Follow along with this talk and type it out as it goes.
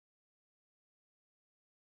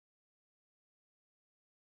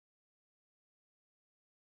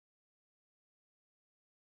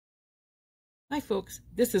Hi folks,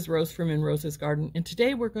 this is Rose from In Rose's Garden, and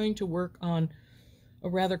today we're going to work on a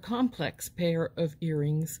rather complex pair of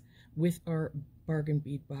earrings with our Bargain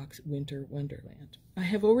Bead Box Winter Wonderland. I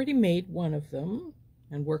have already made one of them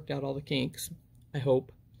and worked out all the kinks, I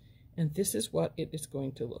hope, and this is what it is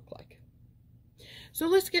going to look like. So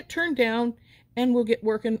let's get turned down and we'll get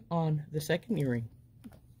working on the second earring.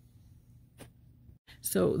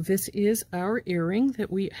 So this is our earring that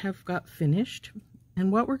we have got finished. And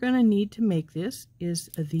what we're going to need to make this is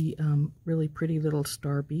the really pretty little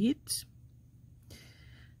star beads,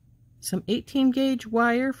 some 18 gauge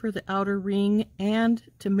wire for the outer ring, and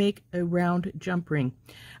to make a round jump ring.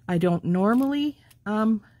 I don't normally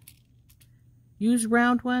use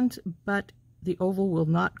round ones, but the oval will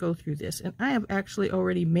not go through this. And I have actually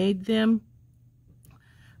already made them.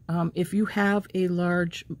 If you have a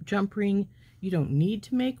large jump ring, you don't need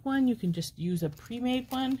to make one. You can just use a pre-made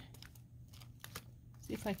one.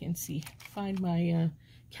 If I can find my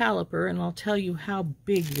caliper, and I'll tell you how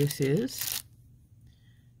big this is.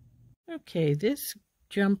 Okay, this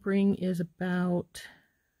jump ring is about,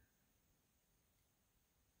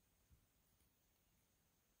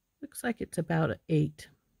 looks like it's about an 8.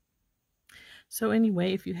 So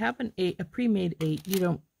anyway, if you have a pre-made 8,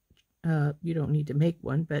 you don't need to make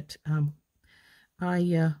one, but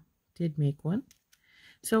I did make one.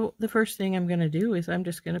 So the first thing I'm going to do is I'm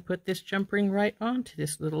just going to put this jump ring right onto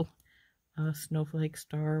this little snowflake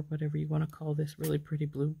star, whatever you want to call this really pretty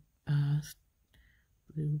blue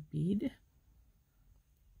bead.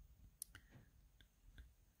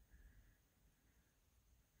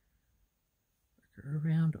 Work her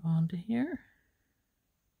around onto here.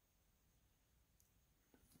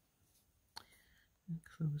 And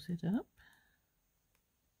close it up.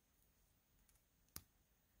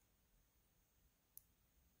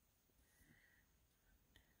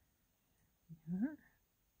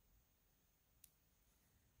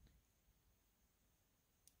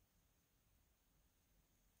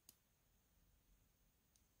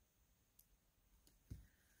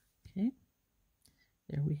 Okay,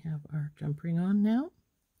 there we have our jump ring on now.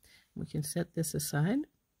 We can set this aside.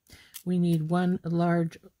 We need one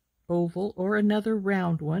large oval or another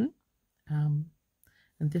round one, and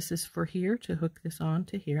this is for here to hook this on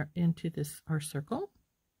to here into this our circle.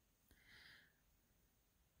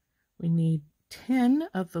 We need 10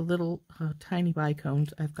 of the little tiny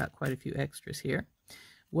bicones. I've got quite a few extras here.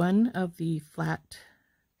 One of the flat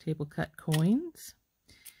table cut coins,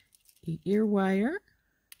 the ear wire,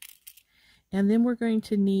 and then we're going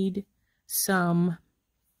to need some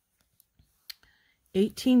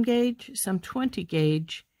 18 gauge, some 20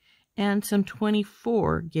 gauge, and some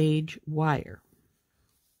 24 gauge wire.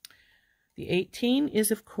 The 18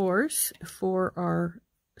 is, of course, for our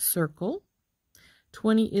circle.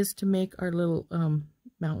 20 is to make our little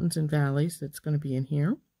mountains and valleys that's going to be in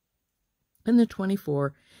here. And the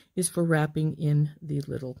 24 is for wrapping in the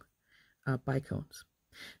little bicones.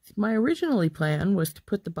 My originally plan was to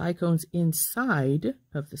put the bicones inside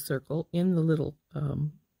of the circle in the little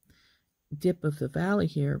dip of the valley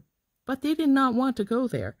here, but they did not want to go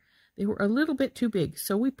there. They were a little bit too big,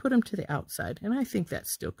 so we put them to the outside, and I think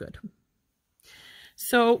that's still good.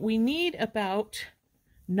 So we need about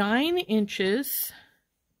 9 inches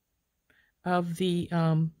of the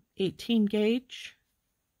 18 gauge.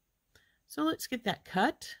 So let's get that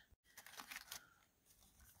cut.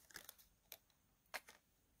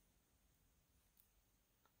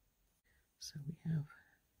 So we have,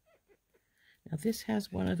 now this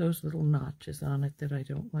has one of those little notches on it that I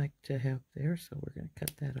don't like to have there, so we're going to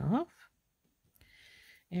cut that off.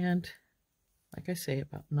 And like I say,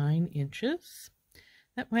 about 9 inches.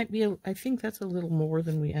 That might be, I think that's a little more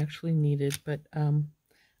than we actually needed, but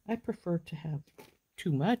I prefer to have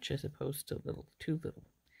too much as opposed to too little.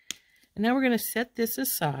 And now we're going to set this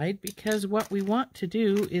aside because what we want to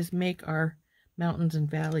do is make our mountains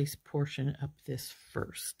and valleys portion up this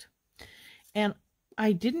first. And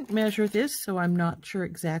I didn't measure this, so I'm not sure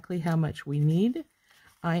exactly how much we need.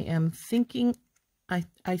 I am thinking, I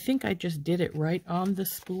think I just did it right on the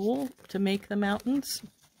spool to make the mountains.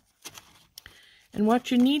 And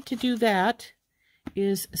what you need to do that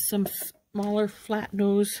is some smaller flat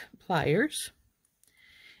nose pliers,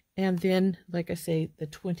 and then, like I say, the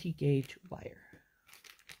 20 gauge wire.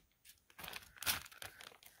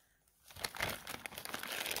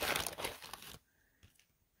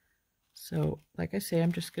 So, like I say,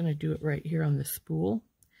 I'm just going to do it right here on the spool.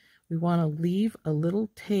 We want to leave a little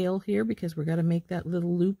tail here because we're going to make that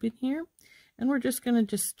little loop in here. And we're just going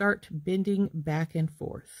to start bending back and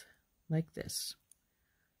forth like this.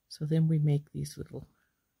 So then we make these little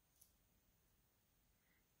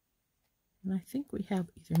And I think we have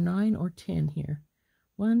either 9 or 10 here.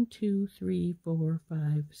 1, 2, 3, 4,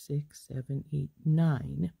 5, 6, 7, 8,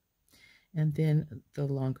 9. And then the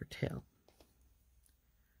longer tail.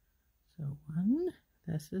 So 1,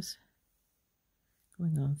 this is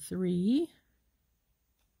going on 3,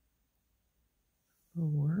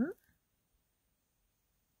 4,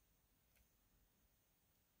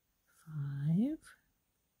 5,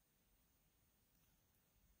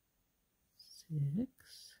 6.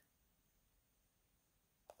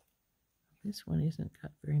 This one isn't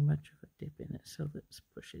got very much of a dip in it, so let's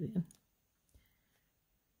push it in.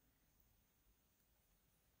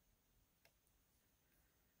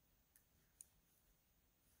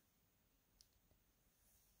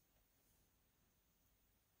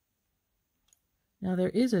 Now there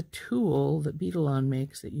is a tool that Beadalon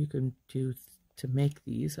makes that you can do to make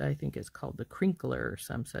these. I think it's called the crinkler or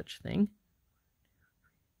some such thing.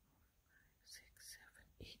 6,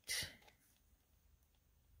 7, 8.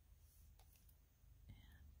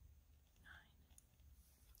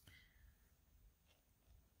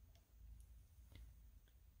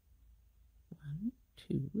 1,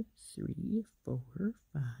 2, 3, 4,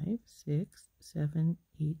 5, 6, 7,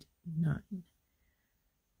 8, 9.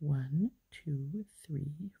 1, 2,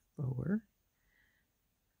 3, 4,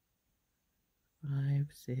 5,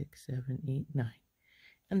 6, 7, 8, 9.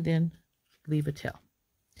 And then leave a tail.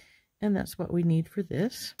 And that's what we need for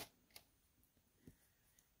this.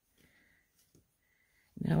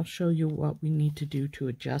 Now I'll show you what we need to do to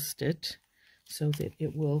adjust it so that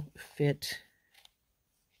it will fit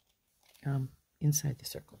inside the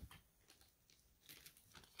circle.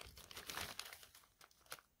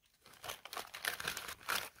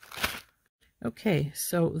 Okay,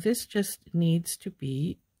 so this just needs to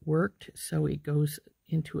be worked so it goes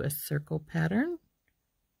into a circle pattern.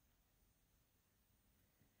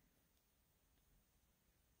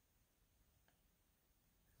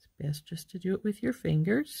 It's best just to do it with your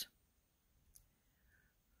fingers.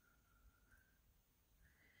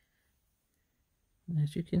 And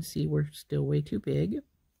as you can see, we're still way too big,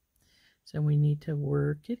 so we need to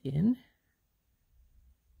work it in.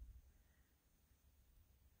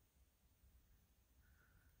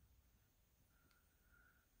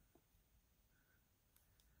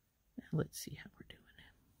 Now let's see how we're doing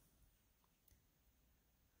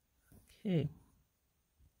it. Okay.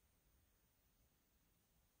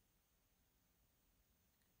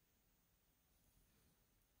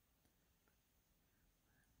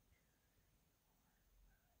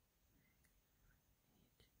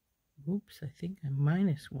 Oops, I think I'm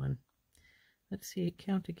 -1. Let's see it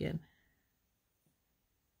count again.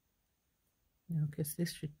 No, because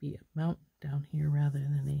this should be a mountain down here rather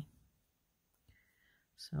than a.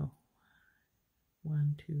 So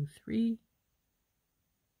 1, 2, 3.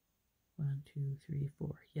 1, 2, 3,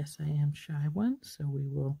 4. Yes, I am shy 1, so we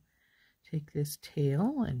will take this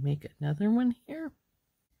tail and make another one here.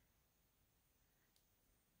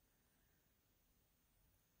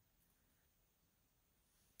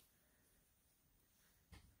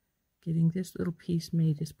 Getting this little piece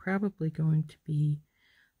made is probably going to be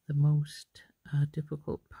the most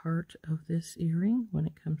difficult part of this earring when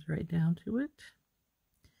it comes right down to it.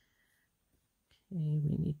 Okay,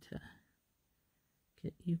 we need to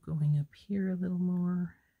get you going up here a little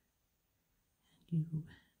more and you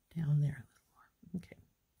down there a little more. Okay,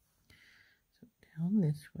 so down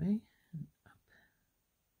this way and up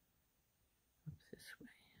this way.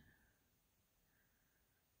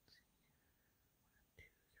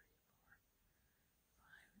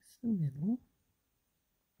 The middle,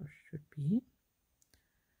 or should be.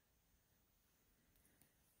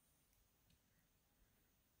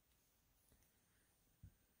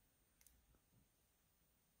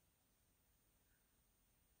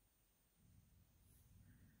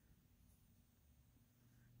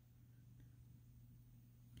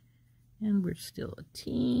 And we're still a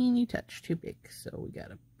teeny touch too big, so we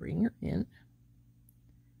gotta bring her in.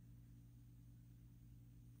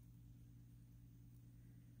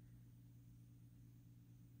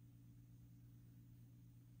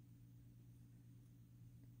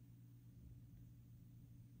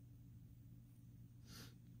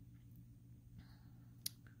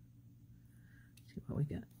 See what we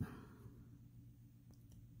got.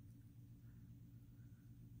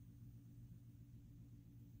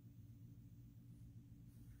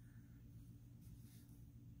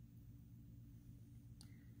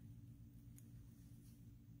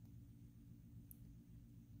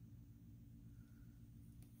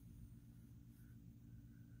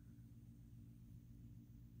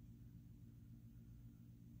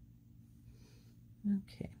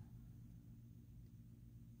 Okay.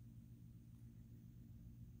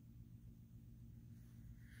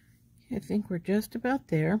 I think we're just about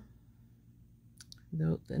there.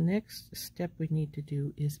 Though the next step we need to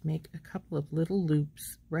do is make a couple of little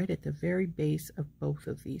loops right at the very base of both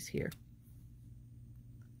of these here.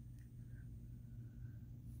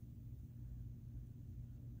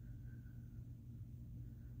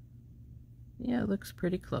 Yeah, it looks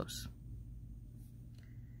pretty close.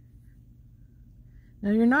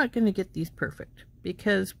 Now you're not going to get these perfect,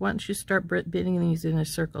 because once you start bending these in a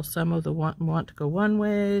circle, some of them want to go one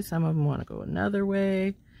way, some of them want to go another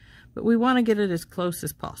way, but we want to get it as close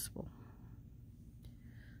as possible.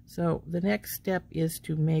 So the next step is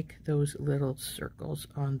to make those little circles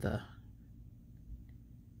on the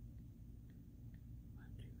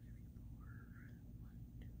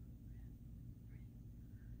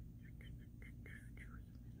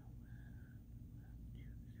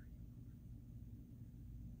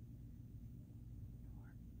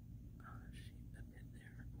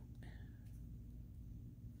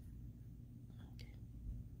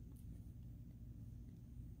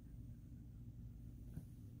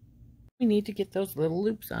we need to get those little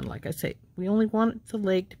loops on. Like I say, we only want the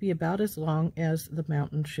leg to be about as long as the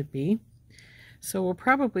mountain should be. So we're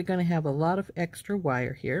probably going to have a lot of extra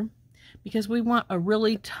wire here because we want a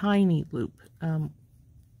really tiny loop.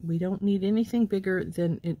 We don't need anything bigger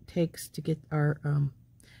than it takes to get our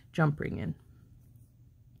jump ring in.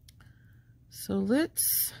 So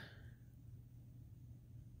let's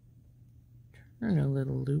turn a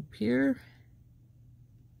little loop here,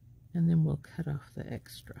 and then we'll cut off the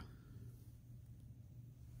extra.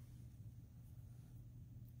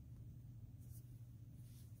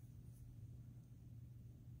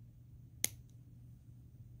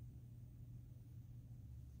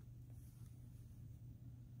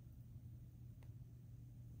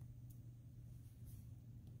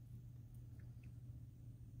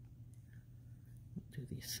 Do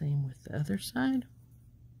the same with the other side.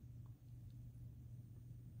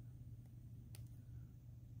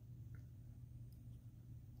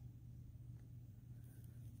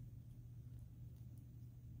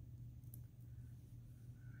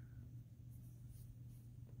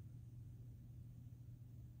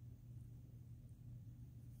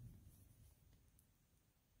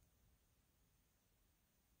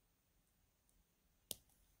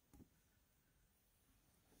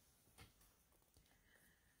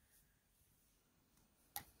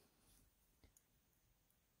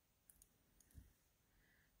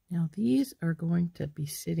 Now these are going to be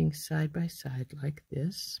sitting side by side like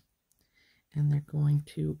this, and they're going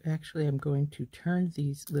to, actually I'm going to turn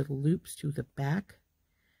these little loops to the back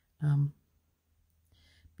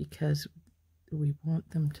because we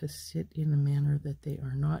want them to sit in a manner that they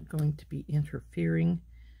are not going to be interfering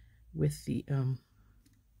with the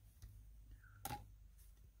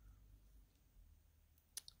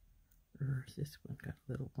this one got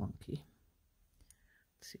a little wonky.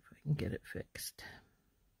 Let's see if I can get it fixed.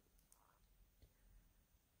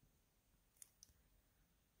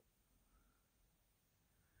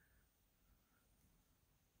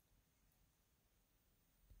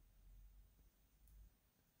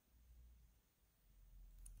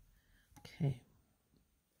 Okay,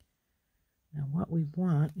 now what we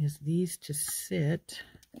want is these to sit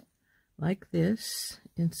like this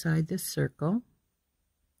inside this circle.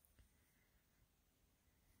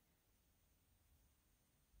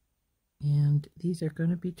 And these are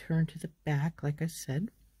going to be turned to the back, like I said.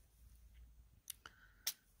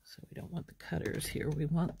 So we don't want the cutters here, we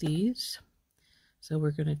want these. So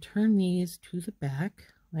we're going to turn these to the back,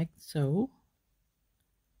 like so.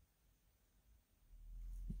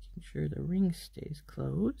 Making sure the ring stays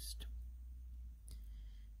closed.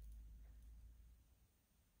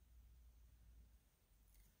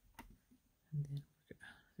 And then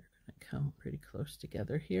they're going to come pretty close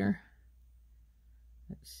together here.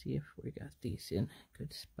 Let's see if we got these in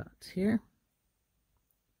good spots here.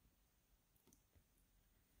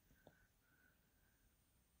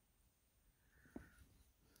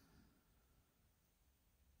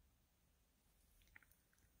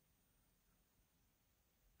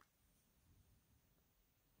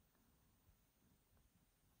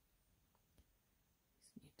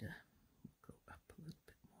 Just need to go up a little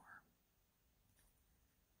bit more.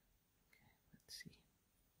 Okay, let's see.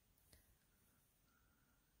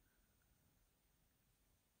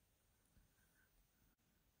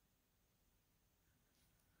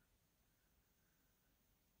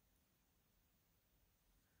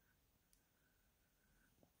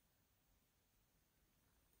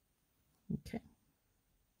 Okay,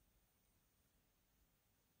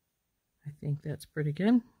 I think that's pretty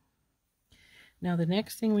good. Now the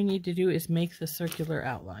next thing we need to do is make the circular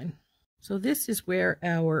outline. So this is where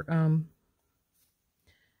our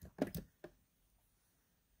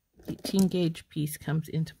 18 gauge piece comes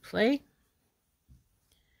into play.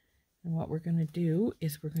 And what we're going to do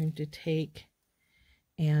is we're going to take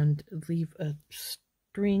and leave a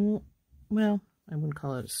string. Well, I wouldn't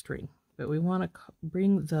call it a string, but we want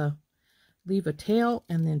to leave a tail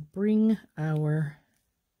and then bring our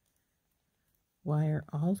wire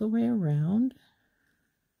all the way around.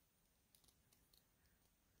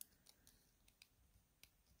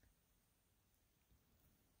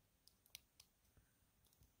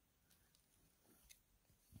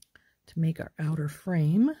 To make our outer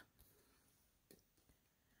frame.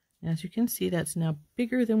 As you can see, that's now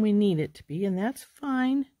bigger than we need it to be, and that's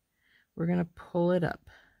fine. We're going to pull it up.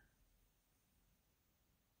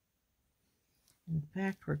 In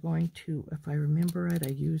fact, we're going to, if I remember right,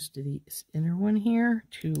 I used the inner one here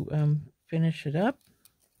to finish it up.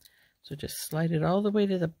 So just slide it all the way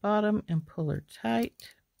to the bottom and pull her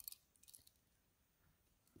tight.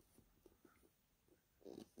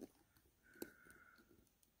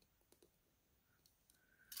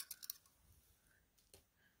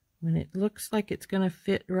 When it looks like it's going to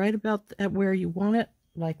fit right about at where you want it,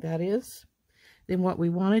 like that is, then what we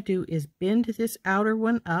want to do is bend this outer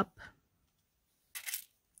one up.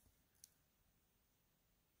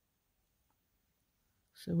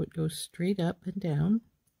 So it goes straight up and down.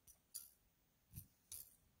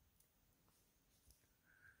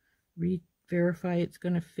 Verify it's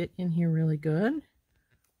going to fit in here really good.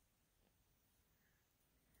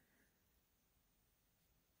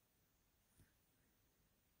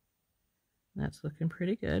 That's looking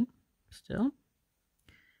pretty good still.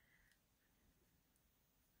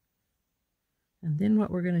 And then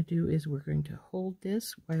what we're going to do is we're going to hold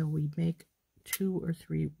this while we make 2 or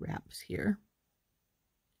 3 wraps here.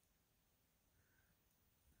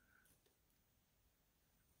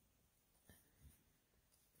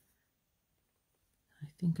 I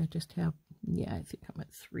think I just have, yeah, I think I'm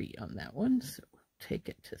at 3 on that one. So we'll take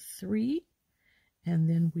it to 3 and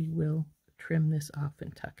then we will trim this off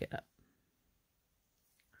and tuck it up.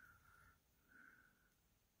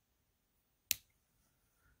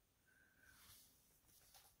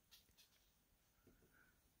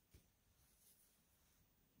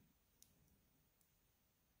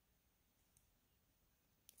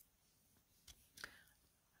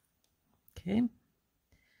 Okay,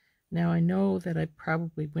 now I know that I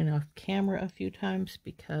probably went off camera a few times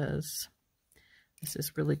because this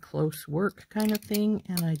is really close work kind of thing,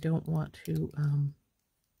 and I don't want to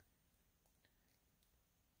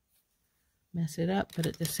mess it up, but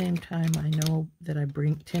at the same time I know that I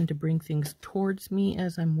tend to bring things towards me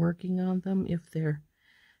as I'm working on them if they're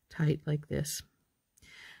tight like this.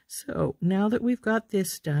 So now that we've got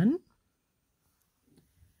this done,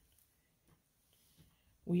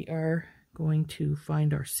 we are going to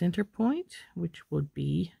find our center point, which would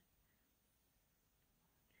be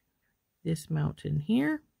this mountain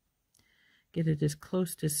here. Get it as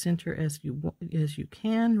close to center as you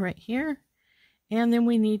can right here, and then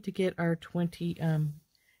we need to get our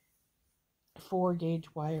 24 gauge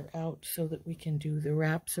wire out so that we can do the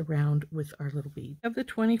wraps around with our little bead. I have the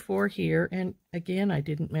 24 here, and again I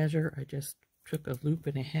didn't measure, I just took a loop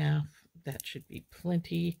and a half. That should be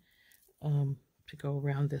plenty to go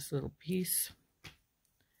around this little piece.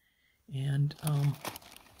 And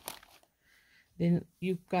then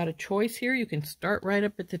you've got a choice here. You can start right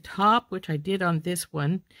up at the top, which I did on this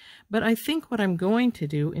one, but I think what I'm going to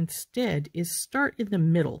do instead is start in the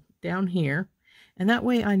middle down here, and that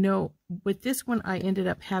way I know with this one I ended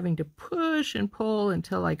up having to push and pull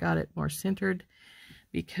until I got it more centered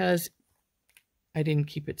because I didn't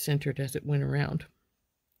keep it centered as it went around.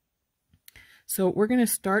 So we're going to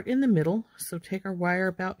start in the middle. So take our wire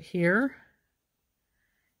about here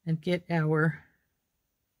and get our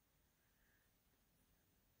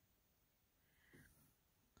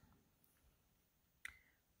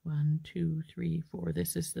one, two, three, four.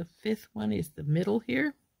 This is the 5th one, is the middle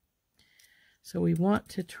here. So we want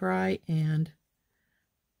to try and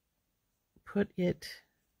put it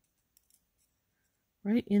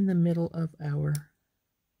right in the middle of our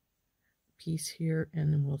piece here,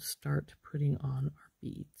 and then we'll start putting on our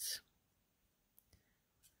beads.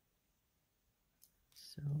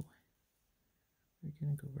 So we're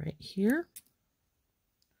going to go right here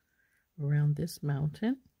around this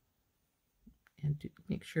mountain and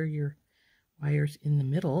make sure your wire's in the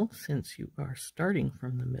middle since you are starting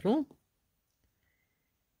from the middle.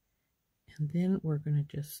 And then we're going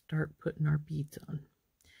to just start putting our beads on.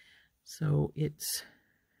 So it's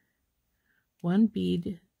 1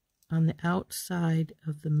 bead on the outside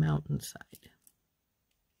of the mountainside.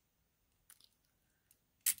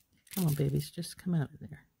 Come on, babies, just come out of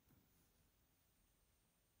there.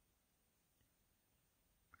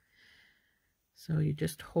 So you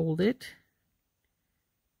just hold it.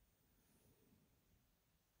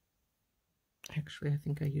 Actually, I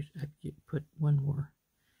think I put one more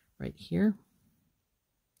right here.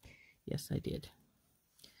 Yes, I did.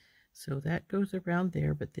 So that goes around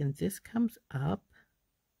there, but then this comes up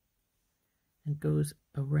and goes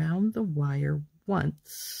around the wire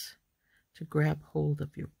once to grab hold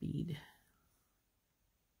of your bead.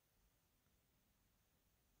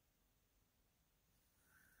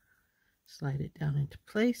 Slide it down into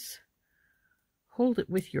place. Hold it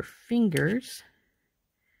with your fingers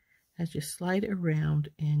as you slide around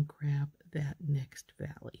and grab that next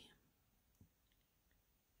valley.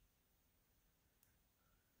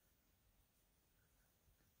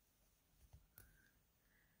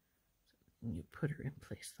 And you put her in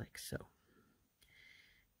place like so.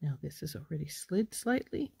 Now this is already slid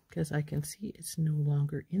slightly because I can see it's no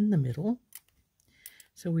longer in the middle.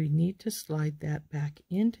 So we need to slide that back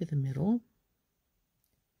into the middle.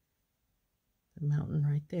 The mountain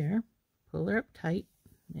right there. Pull her up tight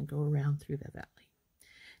and go around through the valley.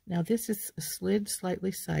 Now this is slid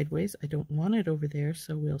slightly sideways. I don't want it over there,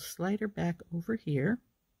 so we'll slide her back over here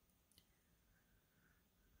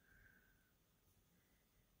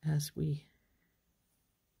as we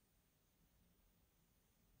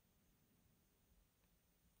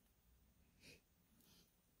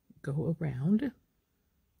go around.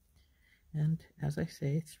 And as I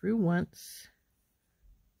say, through once.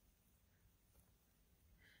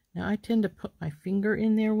 Now I tend to put my finger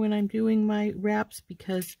in there when I'm doing my wraps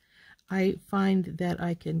because I find that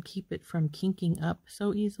I can keep it from kinking up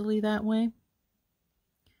so easily that way.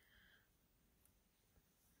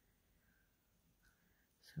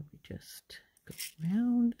 So we just go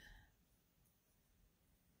around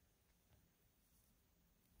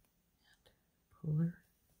and pull her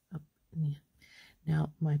up in the,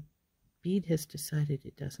 now my bead has decided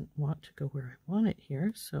it doesn't want to go where I want it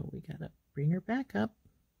here, so we gotta bring her back up,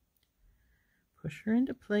 push her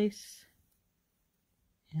into place,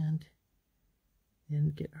 and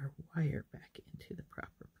then get our wire back into the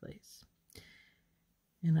proper place.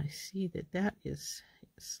 And I see that that is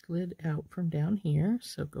slid out from down here,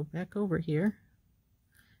 so go back over here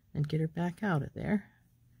and get her back out of there.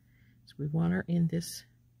 So we want her in this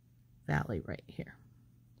valley right here.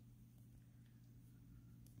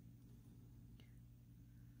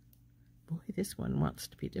 Boy, this one wants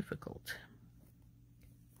to be difficult.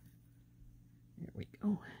 There we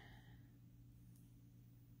go.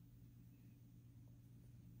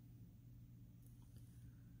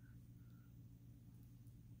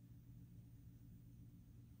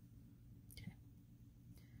 Okay.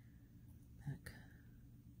 Back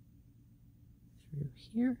through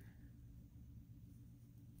here.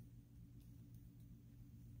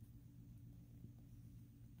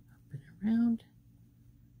 Up and around.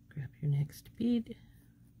 Grab your next bead.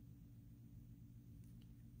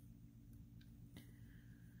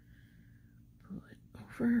 Pull it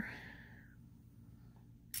over.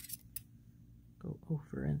 Go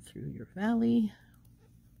over and through your valley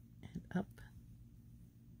and up.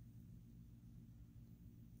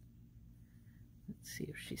 Let's see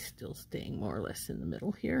if she's still staying more or less in the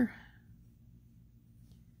middle here.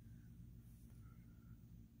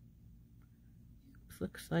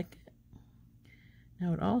 Looks like it.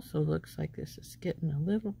 Now it also looks like this is getting a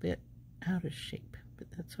little bit out of shape, but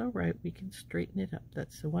that's all right. We can straighten it up.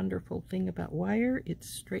 That's the wonderful thing about wire. It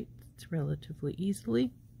straightens relatively easily.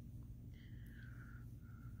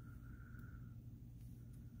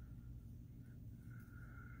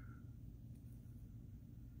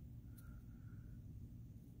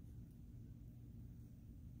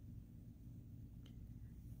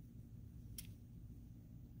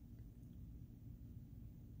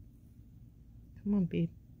 Come on, babe.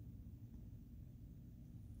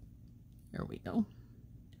 There we go.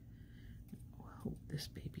 We'll hold this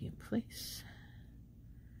baby in place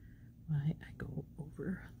while I go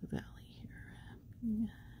over the valley here. And up.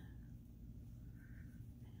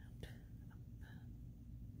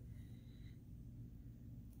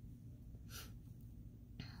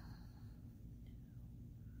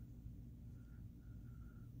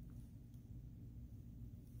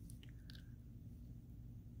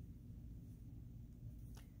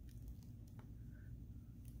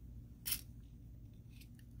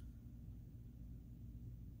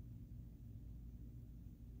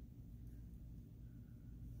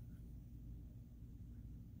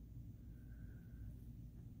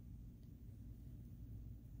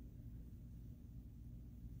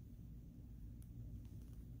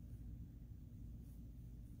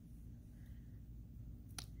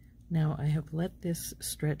 Now I have let this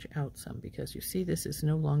stretch out some because you see this is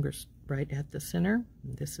no longer right at the center.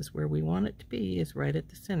 This is where we want it to be, is right at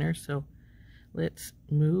the center. So let's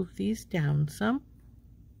move these down some.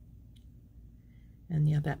 And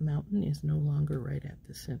yeah, that mountain is no longer right at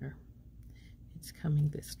the center. It's coming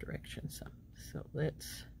this direction some. So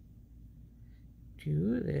let's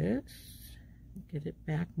do this, get it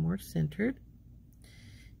back more centered,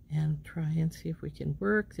 and try and see if we can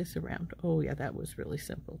work this around. Oh yeah, that was really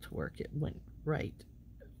simple to work. It went right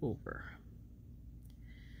over.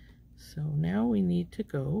 So now we need to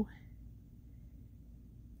go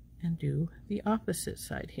and do the opposite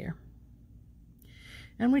side here.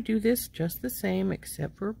 And we do this just the same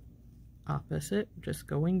except for opposite, just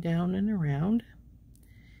going down and around.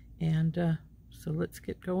 And so let's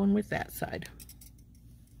get going with that side.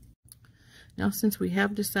 Now, since we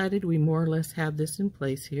have decided we more or less have this in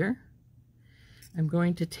place here, I'm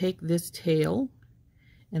going to take this tail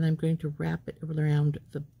and I'm going to wrap it around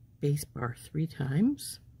the base bar 3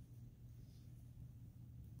 times.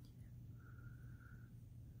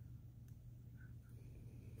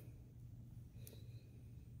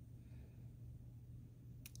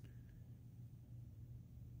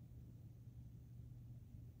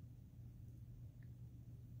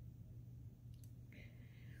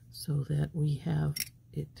 So that we have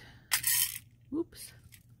it, oops,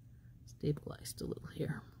 stabilized a little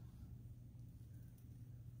here.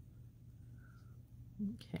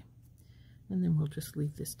 Okay, and then we'll just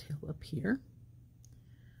leave this tail up here.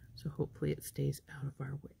 So hopefully it stays out of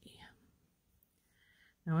our way.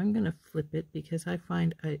 Now I'm going to flip it because I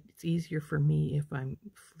find it's easier for me if I'm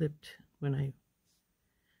flipped when I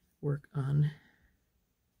work on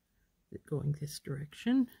it going this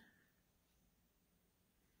direction.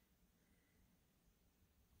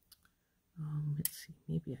 Let's see,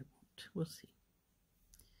 maybe I won't. We'll see.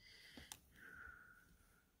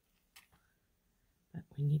 But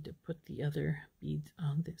we need to put the other beads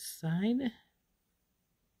on this side.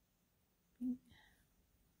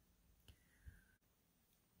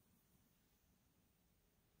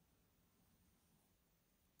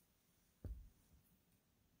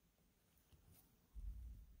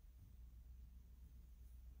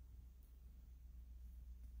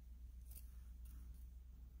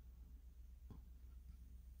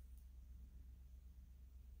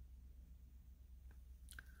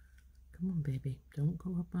 Come on, baby, don't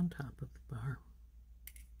go up on top of the bar.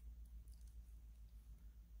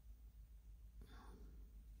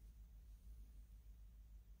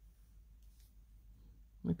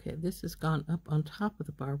 Okay, this has gone up on top of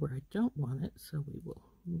the bar where I don't want it, so we will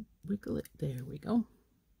wiggle it. There we go.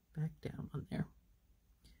 Back down on there.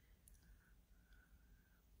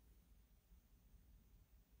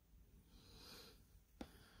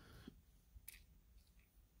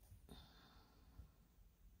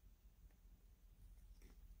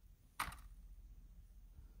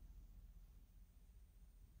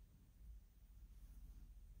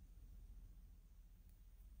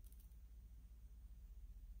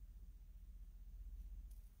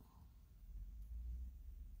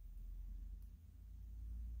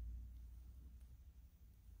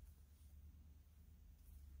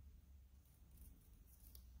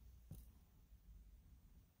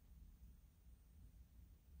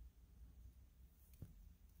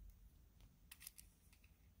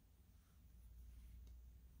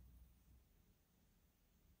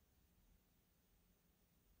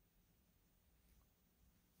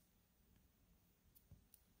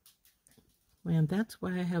 And that's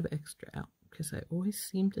why I have extra out, because I always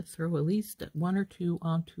seem to throw at least 1 or 2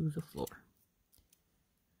 onto the floor.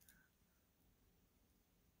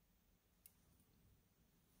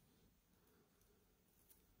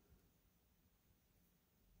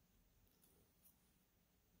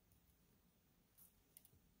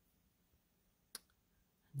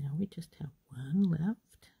 Now we just have 1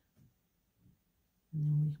 left. And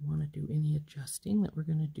then we want to do any adjusting that we're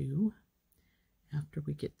going to do after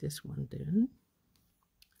we get this one done.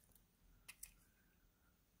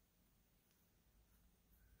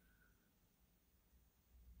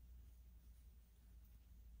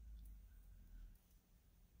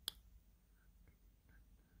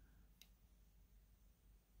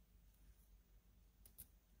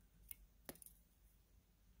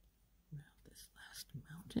 Now this last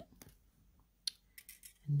mountain.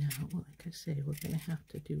 And now, like I say, we're going to have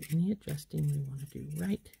to do any adjusting we want to do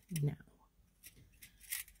right now.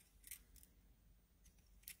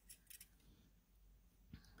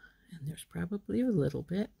 And there's probably a little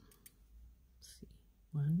bit. Let's see.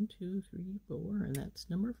 1, 2, 3, 4, and that's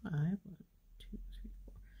number 5. 1, 2, 3,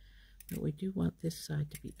 4. But we do want this side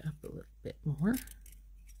to be up a little bit more.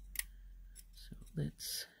 So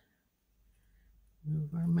let's move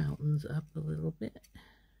our mountains up a little bit.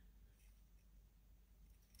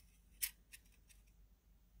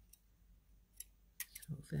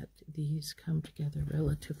 so that these come together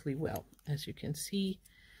relatively well. As you can see,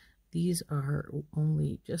 these are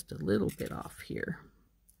only just a little bit off here.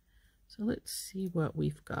 So let's see what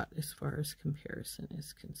we've got as far as comparison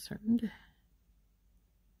is concerned.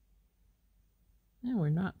 Now we're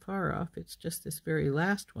not far off. It's just this very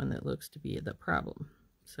last one that looks to be the problem.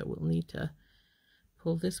 So we'll need to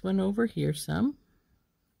pull this one over here some.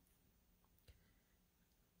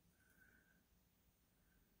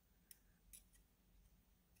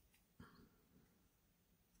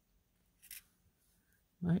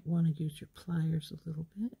 Might want to use your pliers a little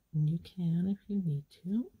bit, and you can if you need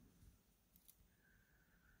to.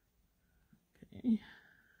 Okay.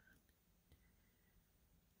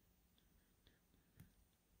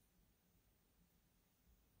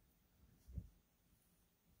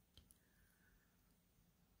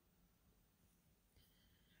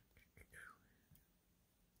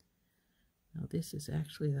 Now this is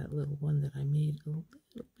actually that little one that I made a little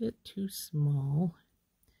bit too small,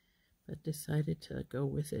 but decided to go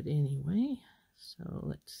with it anyway. So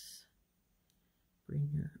let's bring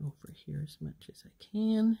her over here as much as I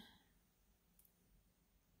can.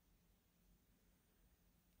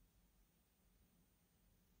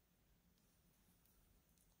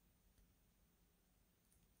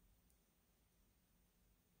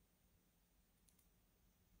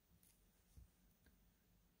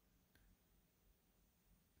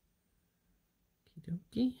 Okie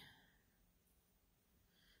dokie.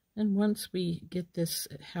 And once we get this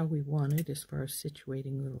how we want it, as far as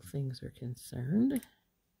situating little things are concerned,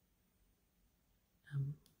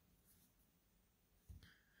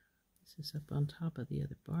 this is up on top of the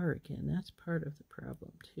other bar again. That's part of the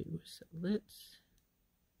problem too. So let's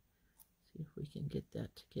see if we can get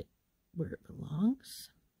that to get where it belongs.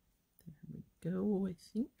 There we go, I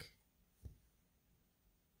think.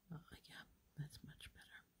 Oh, yeah, that's much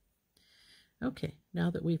better. Okay,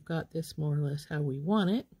 now that we've got this more or less how we want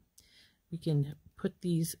it, we can put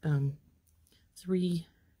these 3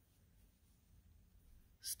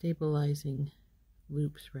 stabilizing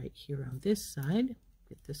loops right here on this side.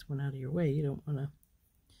 Get this one out of your way. You don't want to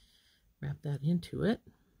wrap that into it.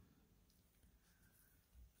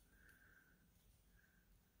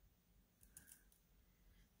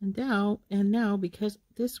 And now because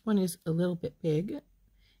this one is a little bit big,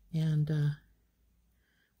 and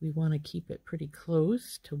we want to keep it pretty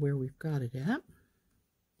close to where we've got it at,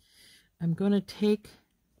 I'm going to take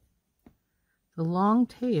the long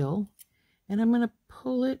tail and I'm going to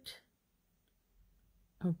pull it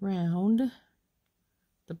around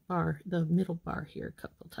the bar, the middle bar here a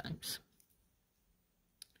couple times.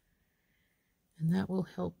 And that will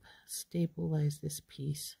help stabilize this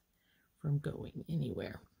piece from going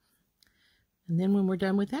anywhere. And then when we're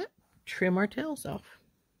done with that, trim our tails off.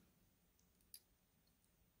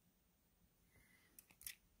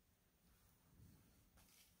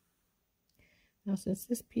 Now, since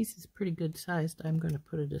this piece is pretty good sized, I'm going to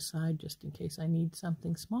put it aside just in case I need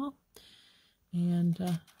something small. And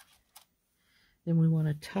then we want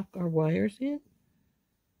to tuck our wires in.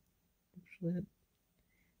 Push that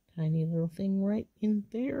tiny little thing right in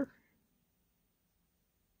there.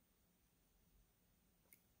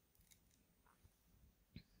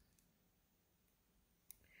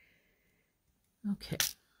 Okay.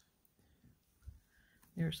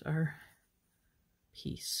 There's our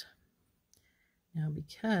piece. Now,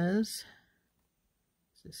 because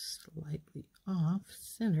this is slightly off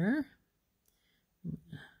center, I'm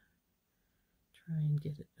going to try and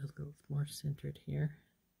get it a little more centered here.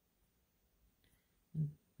 And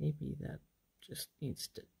maybe that just needs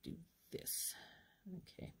to do this.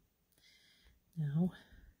 Okay.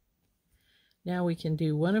 Now we can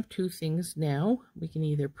do one of two things now. We can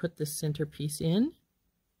either put the centerpiece in,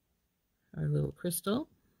 our little crystal,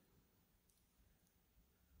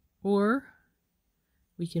 or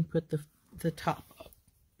we can put the top up.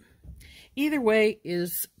 Either way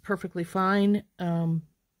is perfectly fine.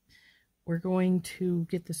 We're going to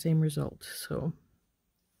get the same result. So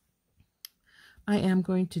I am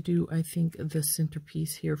going to do, I think, the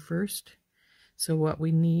centerpiece here first. So what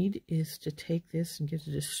we need is to take this and get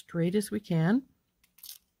it as straight as we can.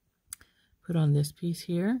 Put on this piece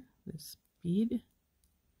here, this bead,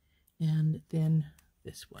 and then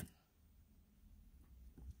this one.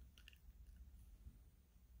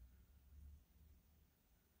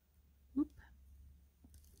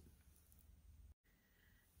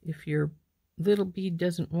 If your little bead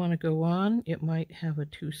doesn't want to go on, it might have a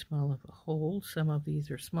too small of a hole. Some of these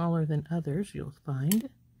are smaller than others, you'll find.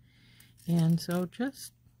 And so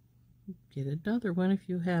just get another one if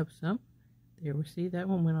you have some. There we see that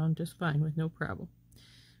one went on just fine with no problem.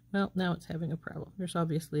 Well, now it's having a problem. There's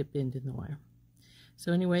obviously a bend in the wire.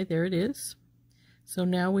 So anyway, there it is. So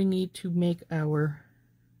now we need to make our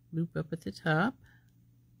loop up at the top.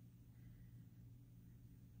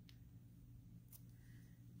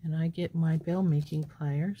 And I get my bell making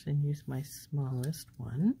pliers and use my smallest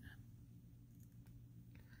one.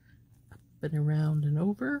 Up and around and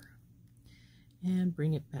over. And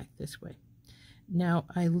bring it back this way. Now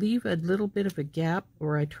I leave a little bit of a gap,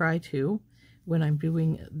 or I try to, when I'm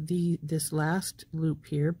doing this last loop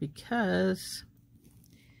here, because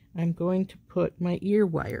I'm going to put my ear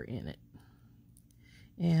wire in it.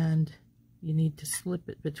 And you need to slip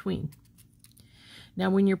it between. Now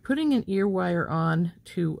when you're putting an ear wire on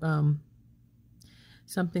to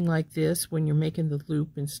something like this, when you're making the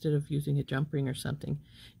loop instead of using a jump ring or something,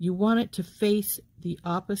 you want it to face the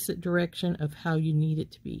opposite direction of how you need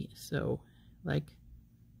it to be. So like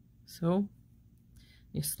so,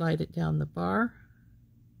 you slide it down the bar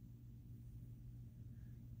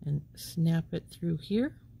and snap it through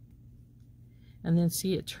here, and then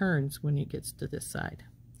see it turns when it gets to this side.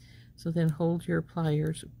 So then hold your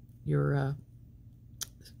pliers, your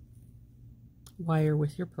wire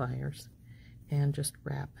with your pliers, and just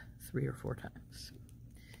wrap 3 or 4 times.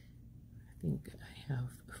 I think I have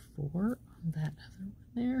 4 on that other one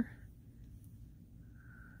there.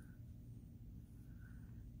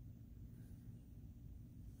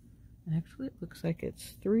 Actually, it looks like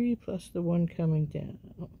it's 3 plus the one coming down.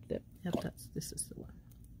 Oh, this is the one.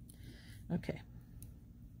 Okay.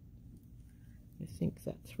 I think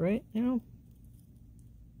that's right now.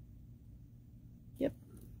 Yep.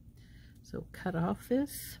 So cut off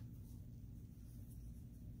this.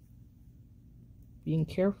 Being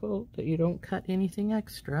careful that you don't cut anything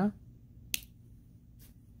extra.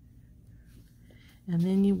 And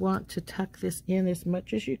then you want to tuck this in as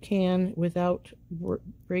much as you can without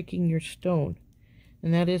breaking your stone.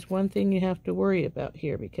 And that is one thing you have to worry about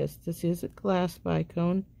here, because this is a glass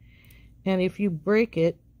bicone. And if you break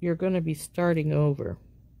it, you're going to be starting over.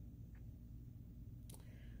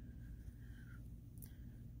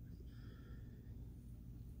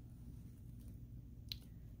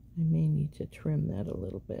 I may need to trim that a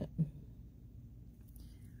little bit.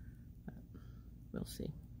 But we'll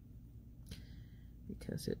see.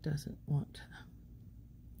 Because it doesn't want to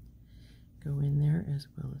go in there as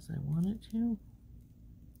well as I want it to.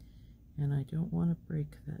 And I don't want to break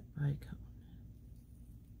that bicone.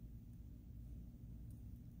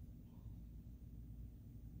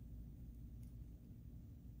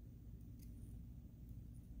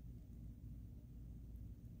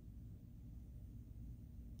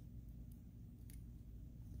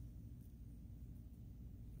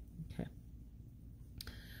 Okay.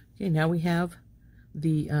 Okay, now we have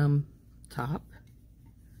the top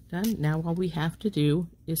done. Now all we have to do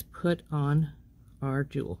is put on our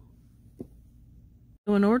jewel.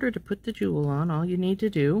 So in order to put the jewel on, all you need to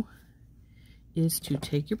do is to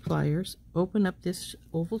take your pliers, open up this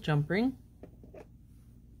oval jump ring.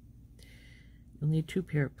 You'll need 2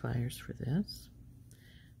 pair of pliers for this,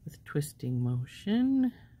 with twisting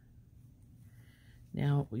motion.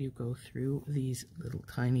 Now you go through these little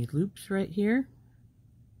tiny loops right here.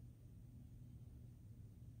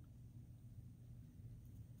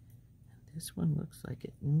 This one looks like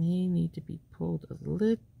it may need to be pulled a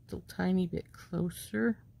little tiny bit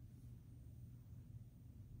closer.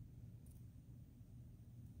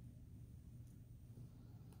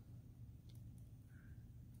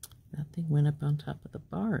 That thing went up on top of the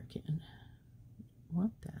bar again. I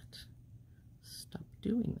want that. Stop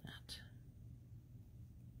doing that.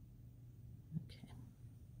 Okay.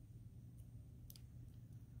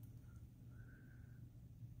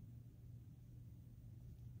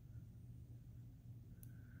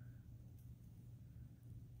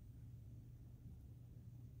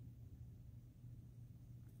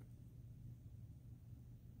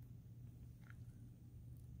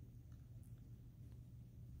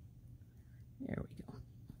 There we go.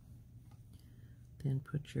 Then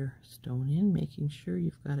put your stone in, making sure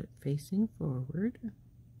you've got it facing forward,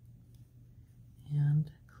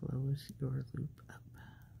 and close your loop up.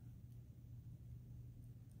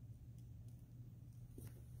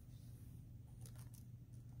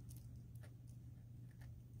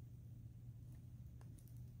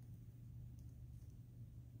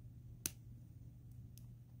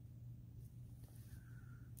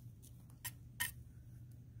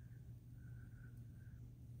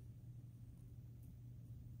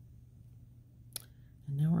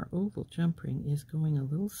 Now our oval jump ring is going a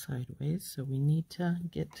little sideways, so we need to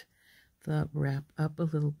get the wrap up a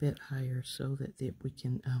little bit higher so that we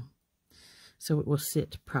can, so it will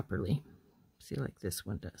sit properly. See, like this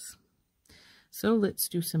one does. So let's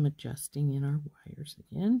do some adjusting in our wires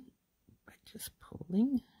again by Just pulling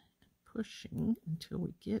and pushing until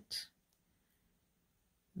we get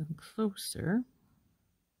them closer.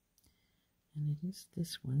 And it is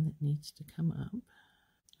this one that needs to come up.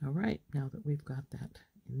 All right, now that we've got that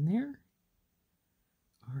in there,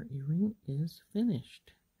 our earring is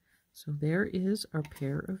finished. So there is our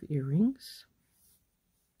pair of earrings.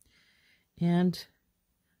 And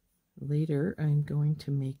later I'm going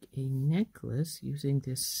to make a necklace using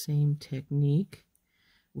this same technique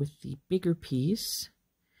with the bigger piece.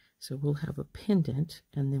 So we'll have a pendant,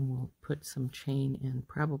 and then we'll put some chain and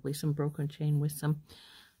probably some broken chain with some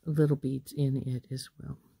little beads in it as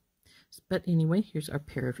well. But anyway, here's our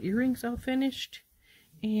pair of earrings all finished,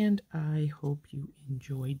 and I hope you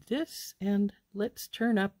enjoyed this. And let's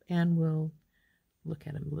turn up and we'll look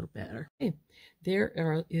at them a little better. Okay,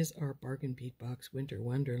 there is our Bargain Bead Box Winter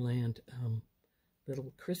Wonderland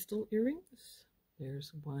little crystal earrings.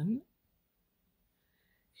 There's one.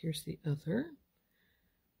 Here's the other.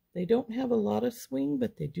 They don't have a lot of swing,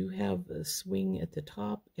 but they do have a swing at the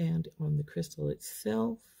top and on the crystal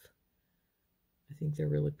itself. I think they're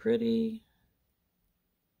really pretty.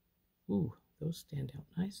 Ooh, those stand out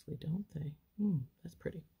nicely, don't they? That's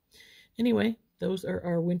pretty. Anyway, those are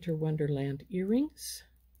our Winter Wonderland earrings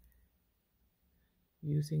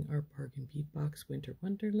using our Bargain Bead Box Winter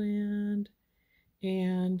Wonderland.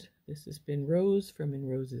 And this has been Rose from In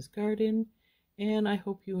Rose's Garden, and I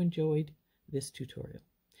hope you enjoyed this tutorial.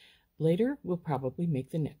 Later, we'll probably make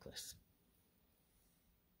the necklace.